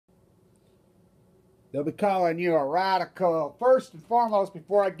They'll be calling you a radical. First and foremost,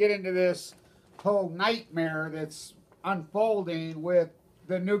 before I get into this whole nightmare that's unfolding with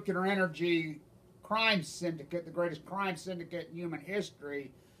the nuclear energy crime syndicate, the greatest crime syndicate in human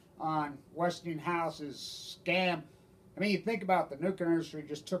history, on Westinghouse's scam. I mean, you think about the nuclear industry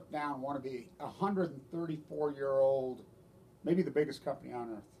just took down one of the 134-year-old, maybe the biggest company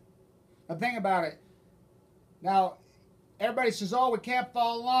on earth. The thing about it, now, everybody says, oh, we can't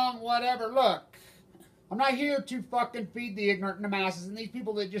follow along, whatever. Look, I'm not here to fucking feed the ignorant and the masses and these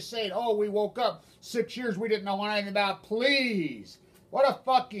people that just say, oh, we woke up 6 years we didn't know anything about. Please. What a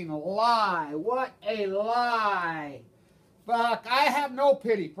fucking lie. What a lie. Fuck, I have no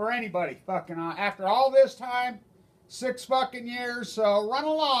pity for anybody fucking after all this time, 6 fucking years, so run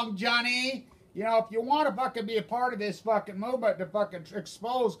along, Johnny. You know, if you want to fucking be a part of this fucking movement to fucking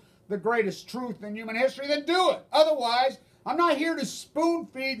expose the greatest truth in human history, then do it. Otherwise, I'm not here to spoon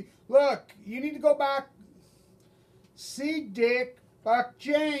feed. Look, you need to go back. See Dick, fuck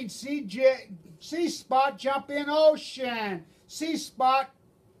Jane, see Spot jump in ocean. See Spot.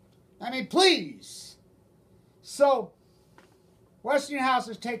 I mean, please. So, Westinghouse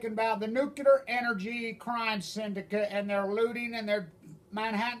has taken about the nuclear energy crime syndicate and their looting and their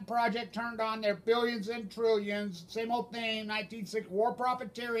Manhattan Project turned on their billions and trillions. Same old thing, 1960, war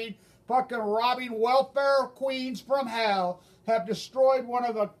profiteering, fucking robbing welfare queens from hell, have destroyed one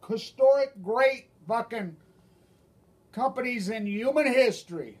of the historic great fucking companies in human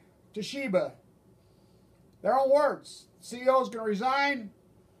history. Toshiba. Their own words. CEO's going to resign.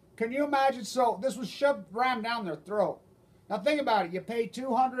 Can you imagine? So this was rammed down their throat. Now think about it. You pay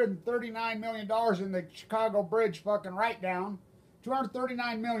 $239 million in the Chicago Bridge fucking write-down.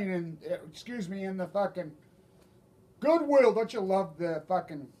 $239 million in the fucking goodwill. Don't you love the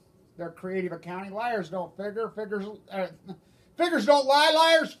fucking their creative accounting? Liars don't figure. Figures don't lie.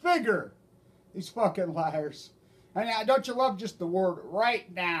 Liars figure. These fucking liars. And don't you love just the word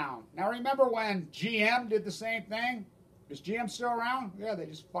write down? Now remember when GM did the same thing? Is GM still around? Yeah, they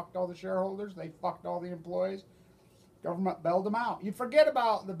just fucked all the shareholders. They fucked all the employees. Government bailed them out. You forget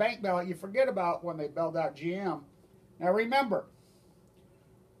about the bank bailout. You forget about when they bailed out GM. Now remember,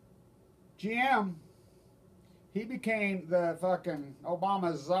 GM, he became the fucking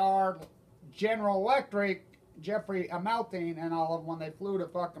Obama czar, General Electric, Jeffrey Amelting, and all of them when they flew to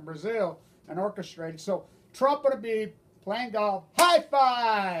fucking Brazil and orchestrated. So Trump would be playing golf. High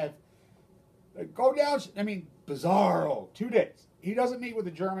five! They go down, I mean, bizarro. 2 days. He doesn't meet with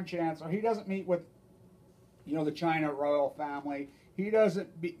the German chancellor. He doesn't meet with, you know, the China royal family. He doesn't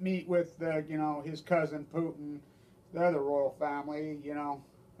meet with, you know, his cousin Putin, the other royal family, you know,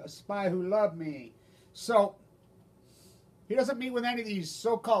 a spy who loved me. So, he doesn't meet with any of these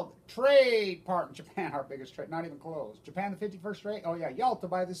so-called trade partners. Japan, our biggest trade, not even close. Japan, the 51st trade? Oh, yeah, Yalta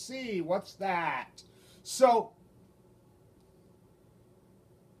by the sea. What's that? So,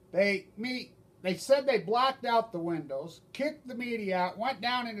 they meet. They said they blacked out the windows, kicked the media out, went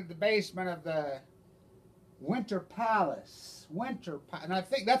down into the basement of the Winter Palace. And I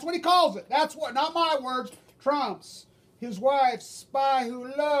think that's what he calls it. That's what, not my words, Trump's. His wife, spy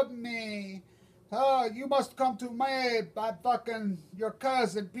who loved me. Oh, you must come to me. I fucking, your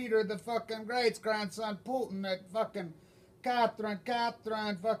cousin, Peter, the fucking great-grandson, Putin, at fucking Catherine,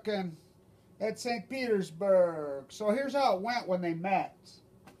 fucking, at St. Petersburg. So here's how it went when they met.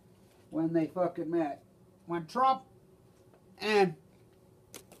 When they fucking met. When Trump and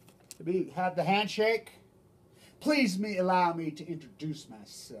had the handshake, please allow me to introduce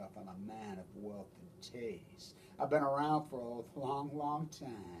myself. I'm a man of wealth and taste. I've been around for a long, long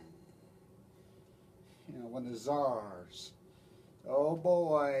time. You know, when the czars. Oh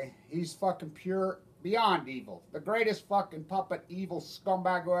boy, he's fucking pure, beyond evil. The greatest fucking puppet, evil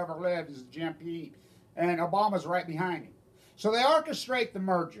scumbag who ever lived is Jim Pete. And Obama's right behind him. So they orchestrate the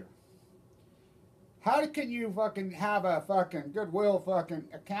merger. How can you fucking have a fucking goodwill fucking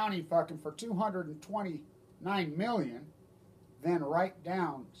accounting fucking for $229 million, then write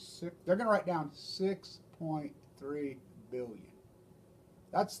down they're going to write down $6.3 billion.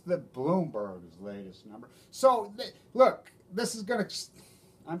 That's the Bloomberg's latest number. So look, this is going to,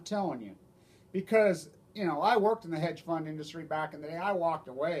 I'm telling you, because you know I worked in the hedge fund industry back in the day. I walked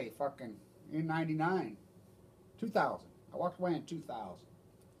away fucking in '99, 2000. I walked away in 2000.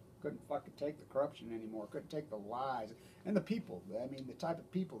 Couldn't fucking take the corruption anymore. Couldn't take the lies. And the people, I mean, the type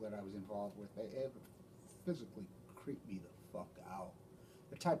of people that I was involved with, they physically creeped me the fuck out.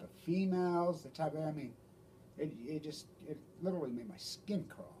 The type of females, the type of, I mean, it literally made my skin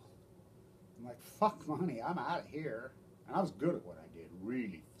crawl. I'm like, fuck money, I'm out of here. And I was good at what I did,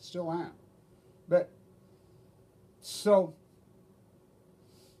 really. Still am. But, so,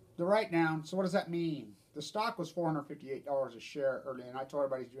 the write-down, so what does that mean? The stock was $458 a share earlier, and I told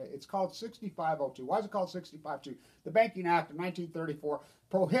everybody it's called 6502. Why is it called 6502? The Banking Act of 1934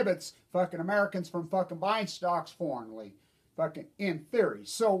 prohibits fucking Americans from fucking buying stocks foreignly, fucking in theory.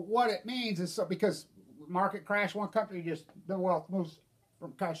 So what it means is, so because market crash, one company just, the wealth moves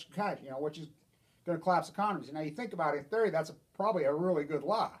from cash to cash, which is going to collapse economies. And now you think about it, in theory, that's probably a really good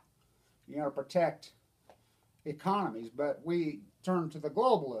law, to protect economies. But we turn to the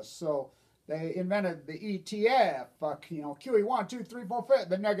globalists, so they invented the ETF, QE 1, 2, 3, 4, 5,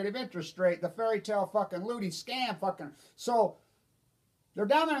 the negative interest rate, the fairy tale fucking looting scam fucking. So they're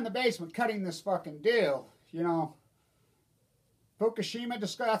down there in the basement cutting this fucking deal, Fukushima,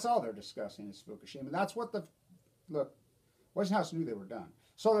 that's all they're discussing is Fukushima. That's what Westinghouse knew they were done.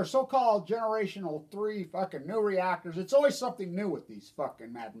 So they're so-called generational 3 fucking new reactors. It's always something new with these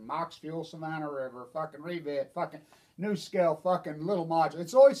fucking Mox Fuel, Savannah River, fucking Revit, fucking new scale, fucking little module.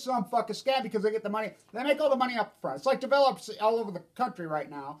 It's always some fucking scam because they get the money. They make all the money up front. It's like developers all over the country right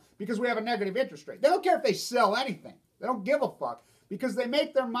now because we have a negative interest rate. They don't care if they sell anything. They don't give a fuck because they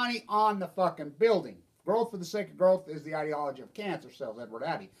make their money on the fucking building. Growth for the sake of growth is the ideology of cancer cells, Edward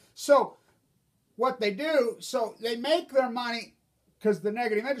Abbey. So what they do, so they make their money because the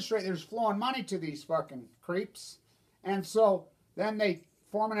negative interest rate, there's flowing money to these fucking creeps. And so then they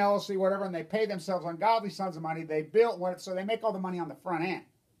form an LLC, whatever, and they pay themselves ungodly sums of money. They build one, so they make all the money on the front end.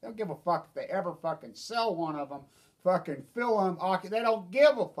 They don't give a fuck if they ever fucking sell one of them, fucking fill them. They don't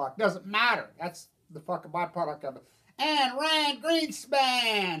give a fuck. Doesn't matter. That's the fucking byproduct of it. And Rand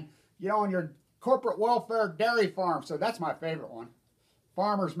Greenspan, on your corporate welfare dairy farm. So that's my favorite one.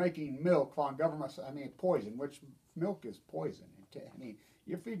 Farmers making milk on government, poison, which milk is poison.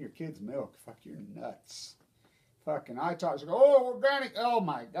 You're feeding your kids milk. Fuck, you're nuts. Fucking iTalks go, organic. Oh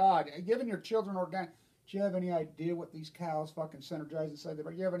my God. Giving your children organic. Do you have any idea what these cows fucking synergize inside their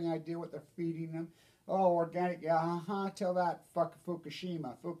body? Do you have any idea what they're feeding them? Oh, organic. Yeah, tell that fucking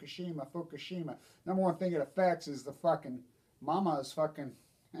Fukushima. Number one thing it affects is the fucking mama's fucking,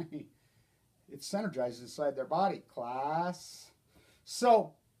 it synergizes inside their body, class.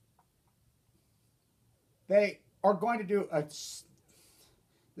 So, they are going to do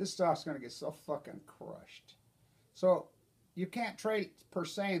this stock's going to get so fucking crushed. So you can't trade per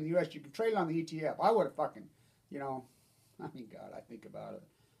se in the U.S. You can trade it on the ETF. I would have fucking, God, I think about it.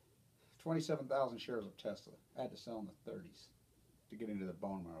 27,000 shares of Tesla. I had to sell in the 30s to get into the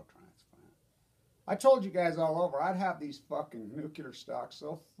bone marrow transplant. I told you guys all over, I'd have these fucking nuclear stocks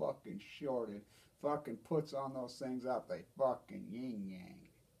so fucking shorted. Fucking puts on those things out, they fucking yin-yang.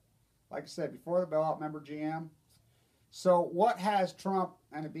 Like I said, before the bailout, remember GM? So what has Trump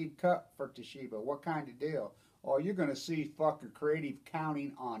and a big cut for Toshiba? What kind of deal? Oh, you're going to see fucking creative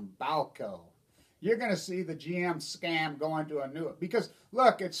counting on Balco. You're going to see the GM scam going to a new... Because,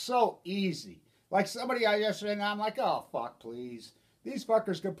 look, it's so easy. Like somebody yesterday, and I'm like, oh, fuck, please. These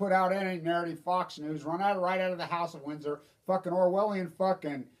fuckers could put out any narrative, Fox News, run right out of the House of Windsor, fucking Orwellian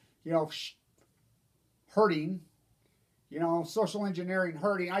fucking, herding. Social engineering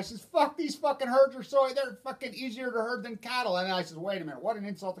herding. I says, fuck, these fucking herds are they're fucking easier to herd than cattle. And I says, wait a minute, what an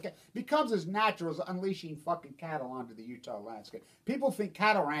insult to cattle. Becomes as natural as unleashing fucking cattle onto the Utah landscape. People think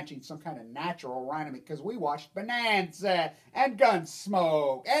cattle ranching is some kind of natural rhyming because we watched Bonanza and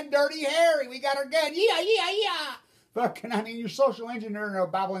Gunsmoke and Dirty Harry. We got our gun. Yeah. Fucking, your social engineering or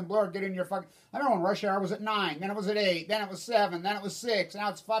babbling blur, get in your fucking... I remember when rush hour was at 9, then it was at 8, then it was 7, then it was 6, now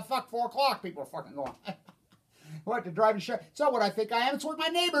it's 5, 4 o'clock. People are fucking going... What, to drive and share? It's not what I think I am. It's what my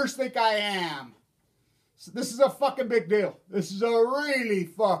neighbors think I am. So this is a fucking big deal. This is a really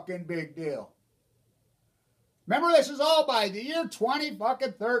fucking big deal. Remember, this is all by the year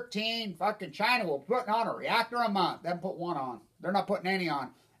 2013. Fucking China will put on a reactor a month. They haven't put one on. They're not putting any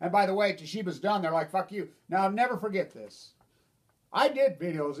on. And by the way, Toshiba's done. They're like, fuck you. Now, never forget this. I did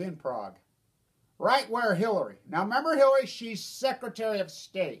videos in Prague. Right where Hillary. Now, remember Hillary? She's Secretary of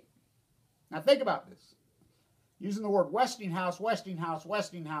State. Now, think about this. Using the word Westinghouse, or I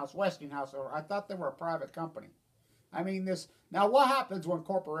thought they were a private company. Now what happens when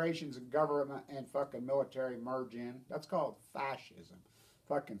corporations and government and fucking military merge in? That's called fascism.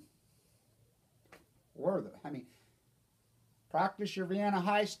 Fucking, practice your Vienna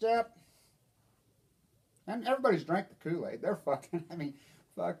high step. And everybody's drank the Kool-Aid. They're fucking,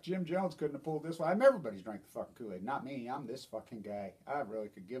 fuck, Jim Jones couldn't have pulled this one. Everybody's drank the fucking Kool-Aid. Not me. I'm this fucking guy. I really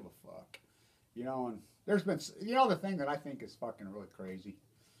could give a fuck. And there's been, the thing that I think is fucking really crazy.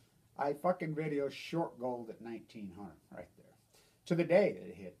 I fucking video short gold at 1900 right there. To the day that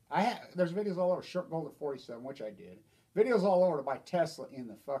it hit. There's videos all over short gold at 47, which I did. Videos all over to buy Tesla in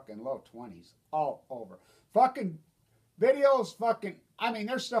the fucking low 20s. All over. Fucking videos, I mean,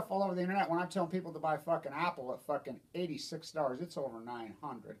 there's stuff all over the internet. When I'm telling people to buy fucking Apple at fucking $86, it's over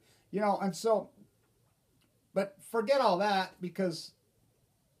 900. You know, and so, but forget all that because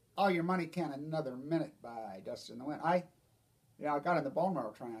all your money can't another minute buy dust in the wind. I got in the bone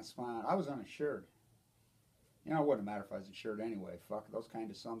marrow transplant. I was uninsured. You know, it wouldn't matter if I was insured anyway. Fuck, those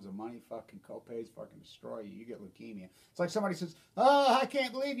kind of sums of money, fucking copays, fucking destroy you. You get leukemia. It's like somebody says, "Oh, I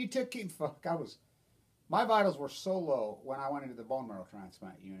can't believe you took him." Fuck, my vitals were so low when I went into the bone marrow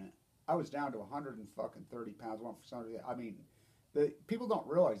transplant unit. I was down to 130 pounds. Went for somebody. I mean, the people don't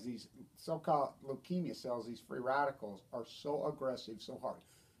realize these so-called leukemia cells, these free radicals, are so aggressive, so hard.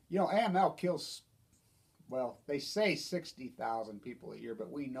 You know, AML kills. Well, they say 60,000 people a year, but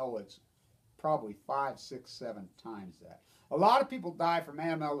we know it's probably 5, 6, 7 times that. A lot of people die from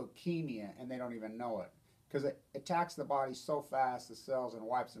AML leukemia and they don't even know it because it attacks the body so fast, the cells, and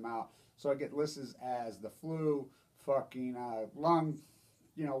wipes them out. So it gets listed as the flu, fucking lung,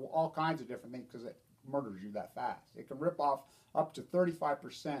 you know, all kinds of different things because it murders you that fast. It can rip off up to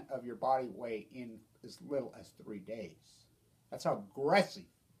 35% of your body weight in as little as 3 days. That's how aggressive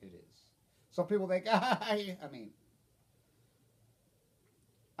it is. So people think, I mean,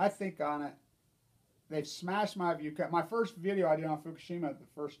 I think on it. They've smashed my view cut. My first video I did on Fukushima the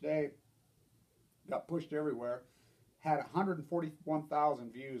first day got pushed everywhere. Had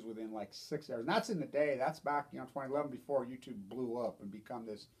 141,000 views within like 6 hours. And that's in the day. That's back, 2011 before YouTube blew up and become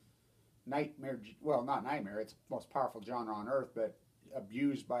this nightmare. Well, not nightmare. It's the most powerful genre on earth, but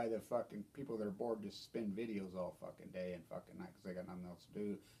abused by the fucking people that are bored to spin videos all fucking day and fucking night because they got nothing else to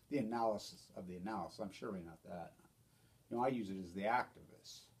do. The analysis of the analysis. I'm surely not that. I use it as the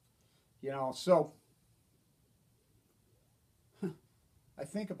activist. So I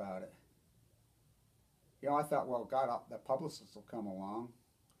think about it. I thought, well, God, the publicists will come along.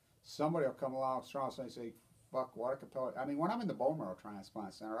 Somebody will come along strong and say, fuck, what a compelling. I mean, when I'm in the bone marrow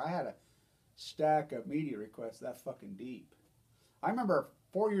transplant center, I had a stack of media requests that fucking deep. I remember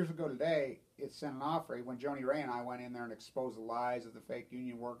 4 years ago today, at San Onofre, when Joni Ray and I went in there and exposed the lies of the fake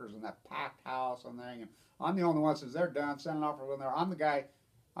union workers in that packed house and everything. And I'm the only one that says they're done. San Onofre went there. I'm the guy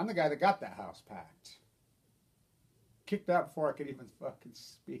that got that house packed. Kicked out before I could even fucking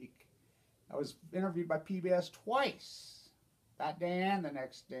speak. I was interviewed by PBS twice, that day and the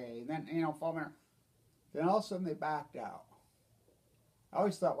next day. And then, 4 minutes. Then all of a sudden they backed out. I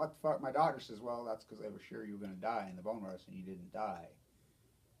always thought, what the fuck? My doctor says, well, that's because they were sure you were going to die in the bone marrow and you didn't die.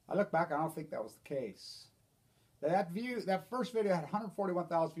 I look back, I don't think that was the case. That first video had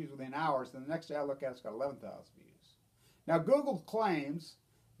 141,000 views within hours. Then the next day I look at it, it's got 11,000 views. Now, Google claims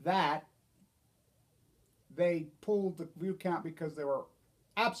that they pulled the view count because they were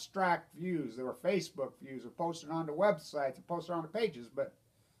abstract views. They were Facebook views or posted onto websites or posted onto pages, but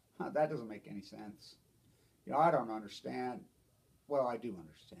that doesn't make any sense. I don't understand. Well, I do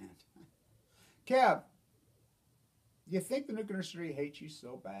understand. Kev, you think the nuclear industry hates you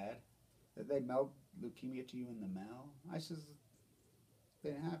so bad that they mailed leukemia to you in the mail? I says,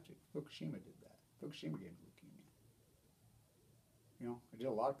 they didn't have to. Fukushima did that. Fukushima gave leukemia. I did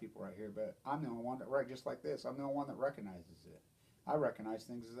a lot of people right here, but I'm the only one that, right, just like this, I'm the only one that recognizes it. I recognize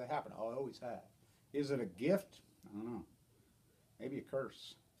things as they happen. I always have. Is it a gift? I don't know. Maybe a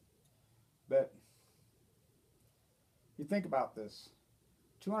curse. But you think about this.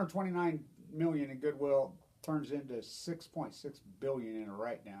 229 million in goodwill turns into 6.6 billion in a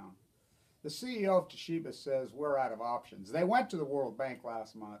write-down. The CEO of Toshiba says we're out of options. They went to the World Bank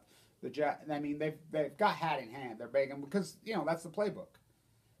last month. They've got hat in hand. They're begging because, that's the playbook.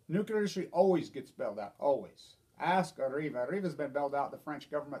 The nuclear industry always gets bailed out. Always. Ask Arriva. Arriva's been bailed out the French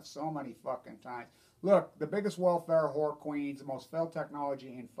government so many fucking times. Look, the biggest welfare whore queens, the most failed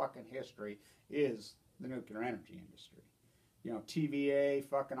technology in fucking history is the nuclear energy industry. TVA,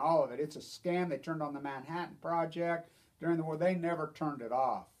 fucking all of it. It's a scam. They turned on the Manhattan Project during the war. They never turned it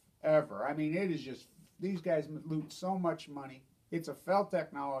off, ever. I mean, it is just, these guys loot so much money. It's a failed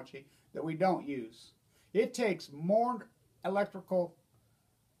technology that we don't use. It takes more electrical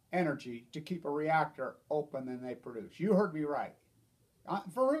energy to keep a reactor open than they produce. You heard me right.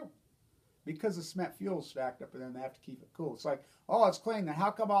 For real. Because the cement fuel's stacked up and then they have to keep it cool. It's like, oh, it's clean. Then how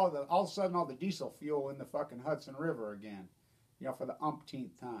come all of a sudden all the diesel fuel in the fucking Hudson River again? For the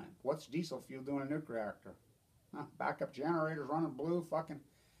umpteenth time. What's diesel fuel doing in a nuclear reactor? Backup generators running blue, fucking.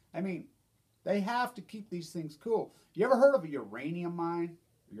 I mean, they have to keep these things cool. You ever heard of a uranium mine?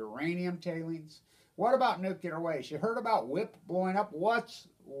 Uranium tailings? What about nuclear waste? You heard about WIP blowing up? What's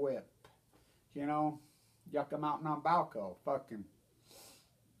WIP? Yucca Mountain on Balco. Fucking.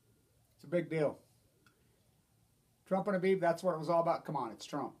 It's a big deal. Trump and Habib, that's what it was all about. Come on, it's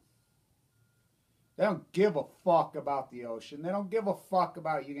Trump. They don't give a fuck about the ocean. They don't give a fuck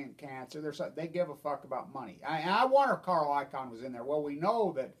about you getting cancer. They give a fuck about money. I wonder if Carl Icahn was in there. Well, we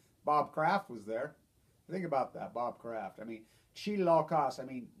know that Bob Kraft was there. Think about that, Bob Kraft. I mean, cheated all costs. I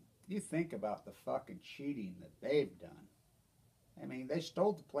mean, you think about the fucking cheating that they've done. I mean, they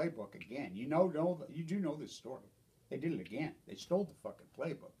stole the playbook again. You do know this story. They did it again. They stole the fucking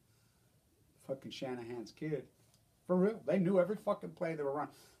playbook. Fucking Shanahan's kid. For real. They knew every fucking play they were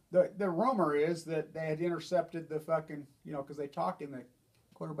running. The rumor is that they had intercepted the fucking, because they talked in the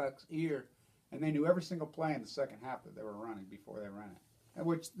quarterback's ear, and they knew every single play in the second half that they were running before they ran it. And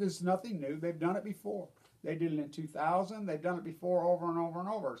which, there's nothing new. They've done it before. They did it in 2000. They've done it before over and over and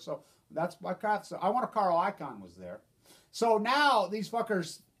over. So that's why I wonder if Carl Icahn was there. So now these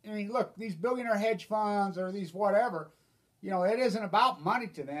fuckers, I mean, look, these billionaire hedge funds or these whatever, it isn't about money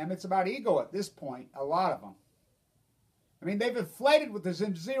to them. It's about ego at this point, a lot of them. I mean, they've inflated with this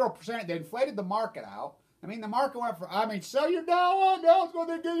 0%. They inflated the market out. I mean, the market went sell your Dow. Dow's going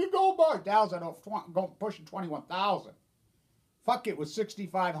to give you gold bar. Dow's pushing 21,000. Fuck, it was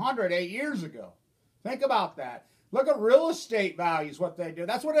 6,500 8 years ago. Think about that. Look at real estate values, what they do.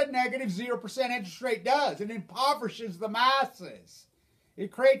 That's what a negative 0% interest rate does. It impoverishes the masses.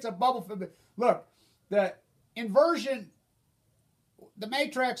 It creates a bubble for the... Look, the inversion, the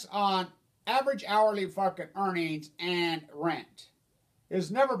matrix on average hourly fucking earnings and rent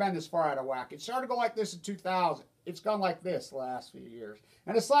has never been this far out of whack. It started to go like this in 2000. It's gone like this the last few years.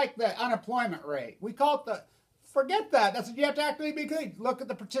 And it's like the unemployment rate. We call it forget that. That's what you have to actually be good. Look at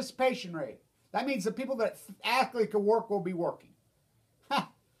the participation rate. That means the people that actually can work will be working.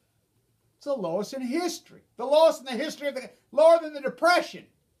 It's the lowest in history. The lowest in the history lower than the Depression.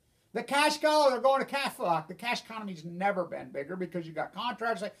 The cash cow, they're going to cash fuck. The cash economy's never been bigger because you got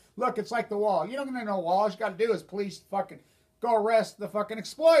contracts. Look, it's like the wall. You don't need no wall. All you got to do is police fucking go arrest the fucking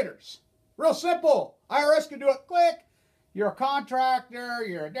exploiters. Real simple. IRS can do it. Click. You're a contractor.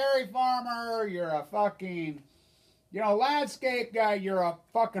 You're a dairy farmer. You're a fucking, landscape guy. You're a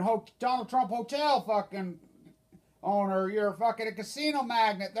fucking Donald Trump hotel fucking owner. You're a casino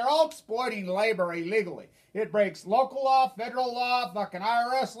magnate. They're all exploiting labor illegally. It breaks local law, federal law, fucking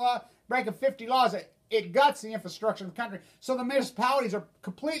IRS law, breaking 50 laws. It guts the infrastructure of the country. So the municipalities are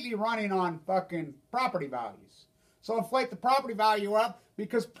completely running on fucking property values. So inflate the property value up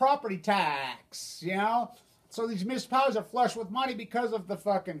because property tax, So these municipalities are flush with money because of the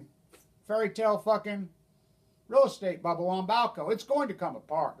fucking fairy tale fucking real estate bubble on Balco. It's going to come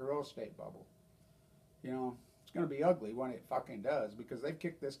apart, the real estate bubble. It's going to be ugly when it fucking does because they've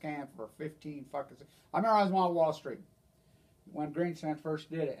kicked this can for 15 fucking... I remember I was on Wall Street when Greenspan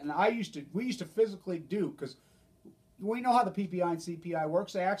first did it, and we used to physically do, because we know how the PPI and CPI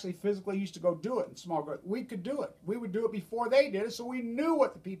works. They actually physically used to go do it in small groups. We could do it. We would do it before they did it, so we knew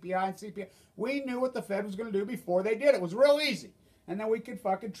what the PPI and CPI... We knew what the Fed was going to do before they did it. It was real easy. And then we could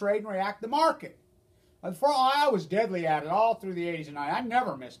fucking trade and react the market. I was deadly at it all through the 80s and 90s. I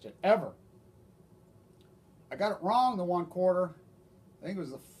never missed it, ever. I got it wrong the one quarter. I think it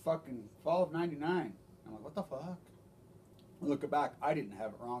was the fucking fall of 99. I'm like, what the fuck? Looking back, I didn't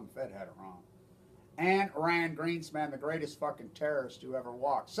have it wrong. The Fed had it wrong. And Rand Greenspan, the greatest fucking terrorist who ever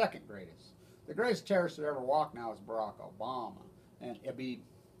walked. Second greatest. The greatest terrorist who ever walked now is Barack Obama. And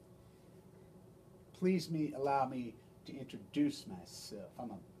allow me to introduce myself.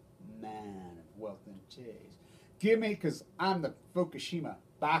 I'm a man of wealth and taste. Because I'm the Fukushima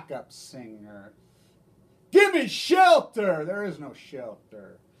backup singer. Give me shelter! There is no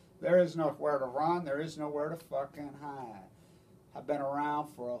shelter. There is nowhere to run. There is nowhere to fucking hide. I've been around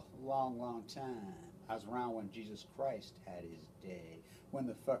for a long, long time. I was around when Jesus Christ had his day. When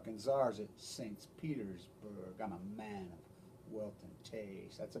the fucking czars at St. Petersburg. I'm a man of wealth and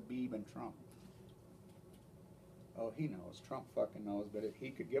taste. That's a Beeb and Trump. Oh, he knows. Trump fucking knows. But if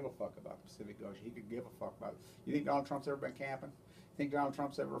he could give a fuck about the Pacific Ocean, he could give a fuck about it. You think Donald Trump's ever been camping? Think Donald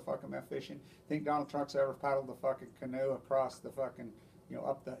Trump's ever fucking been fishing? Think Donald Trump's ever paddled the fucking canoe across the fucking,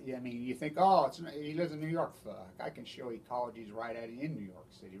 up the... I mean, you think, he lives in New York. Fuck, I can show ecologies right in New York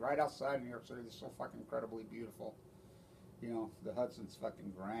City. Right outside New York City. They're so fucking incredibly beautiful. The Hudson's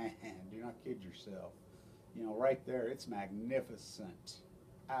fucking grand. Do not kid yourself. Right there, it's magnificent.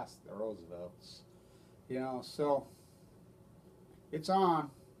 Ask the Roosevelts. So it's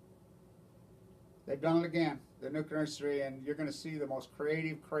on. They've done it again. The nuclear industry, and you're going to see the most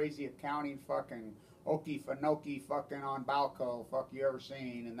creative, crazy accounting fucking okey-fanoki fucking on Balco fuck you ever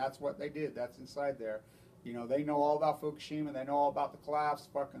seen, and that's what they did. That's inside there. They know all about Fukushima. They know all about the collapse,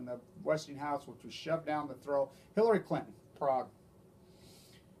 fucking the Westinghouse, which was shoved down the throat. Hillary Clinton, Prague.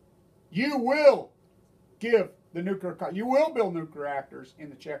 You will give the nuclear... You will build nuclear reactors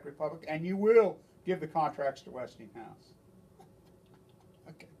in the Czech Republic, and you will Give the contracts to Westinghouse.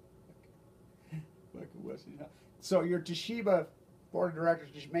 Okay. Look at Westinghouse. So your Toshiba board of directors,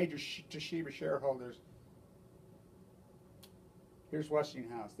 major Toshiba shareholders. Here's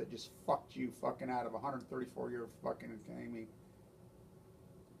Westinghouse that just fucked you fucking out of 134-year fucking economy.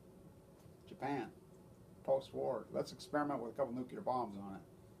 Japan, post-war. Let's experiment with a couple nuclear bombs on it.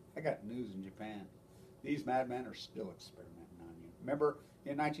 I got news in Japan. These madmen are still experimenting on you. Remember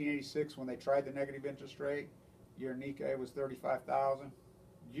in 1986 when they tried the negative interest rate? Your Nikkei was 35,000.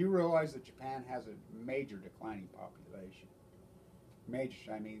 You realize that Japan has a major declining population.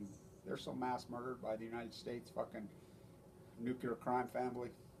 Major. I mean, they're so mass murdered by the United States fucking nuclear crime family.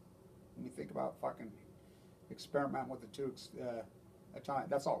 When you think about fucking experiment with the two atomic,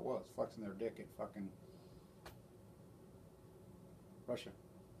 that's all it was, flexing their dick at fucking Russia.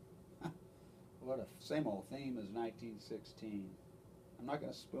 What a same old theme as 1916. I'm not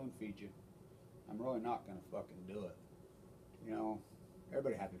going to spoon feed you. I'm really not going to fucking do it. You know,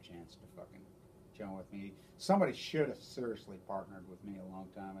 everybody had their chance to fucking join with me. Somebody should have seriously partnered with me a long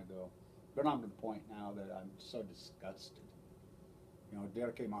time ago. But I'm to the point now that I'm so disgusted. You know,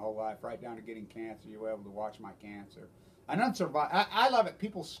 dedicate my whole life right down to getting cancer. You were able to watch my cancer. I love it.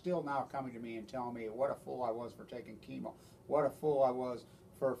 People still now coming to me and telling me what a fool I was for taking chemo. What a fool I was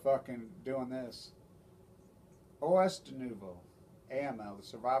for fucking doing this. OS de novo, AML, the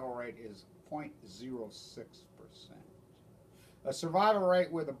survival rate is 0.06%. A survival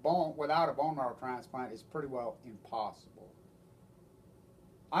rate with without a bone marrow transplant is pretty well impossible.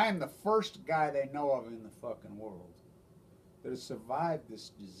 I am the first guy they know of in the fucking world that has survived this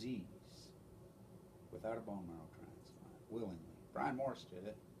disease without a bone marrow transplant, willingly. Brian Morris did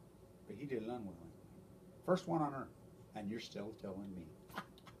it, but he did it unwillingly. First one on earth, and you're still telling me.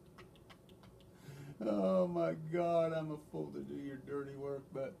 Oh my God, I'm a fool to do your dirty work,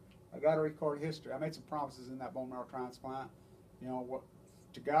 but I got to record history. I made some promises in that bone marrow transplant. You know what?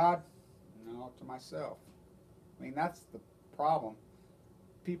 To God, no, to myself. I mean, that's the problem.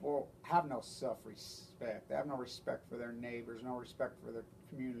 People have no self-respect. They have no respect for their neighbors, no respect for their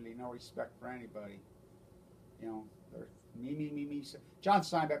community, no respect for anybody. You know, they're me, me, me, me. John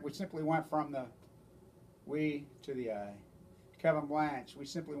Steinbeck, we simply went from the we to the I. Kevin Blanch, we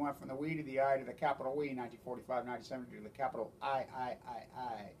simply went from the we to the I to the capital We, 1945, 1970, to the capital I.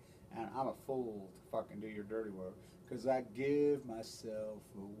 And I'm a fool to fucking do your dirty work, because I give myself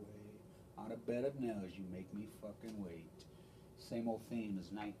away. On a bed of nails, you make me fucking wait. Same old theme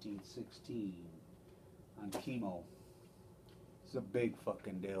as 1916 on chemo. It's a big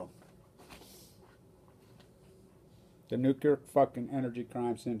fucking deal. The nuclear fucking energy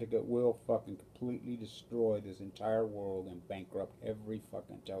crime syndicate will fucking completely destroy this entire world and bankrupt every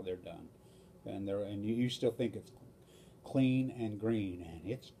fucking until they're done. And you still think it's clean and green, and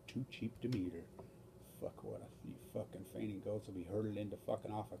it's too cheap to meter. Fuck, what a few fucking fainting goats will be hurtled into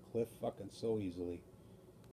fucking off a cliff fucking so easily.